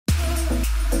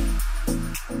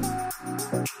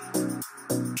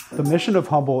The mission of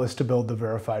HUMBL is to build the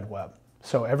verified web.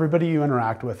 So everybody you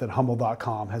interact with at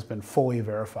humble.com has been fully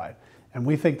verified. And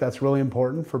we think that's really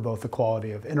important for both the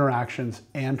quality of interactions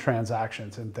and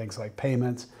transactions in things like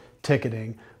payments,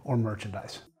 ticketing, or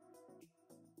merchandise.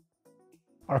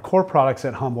 Our core products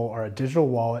at HUMBL are a digital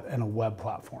wallet and a web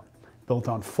platform built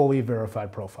on fully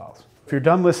verified profiles. If you're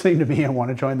done listening to me and want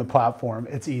to join the platform,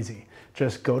 it's easy.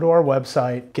 Just go to our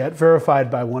website, get verified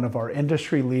by one of our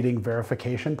industry-leading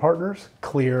verification partners,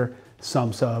 Clear,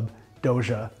 SumSub,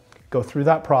 Doja. Go through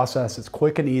that process. It's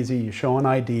quick and easy. You show an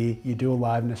ID, you do a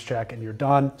liveness check, and you're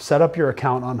done. Set up your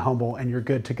account on HUMBL and you're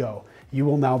good to go. You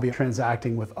will now be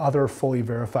transacting with other fully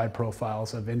verified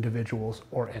profiles of individuals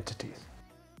or entities.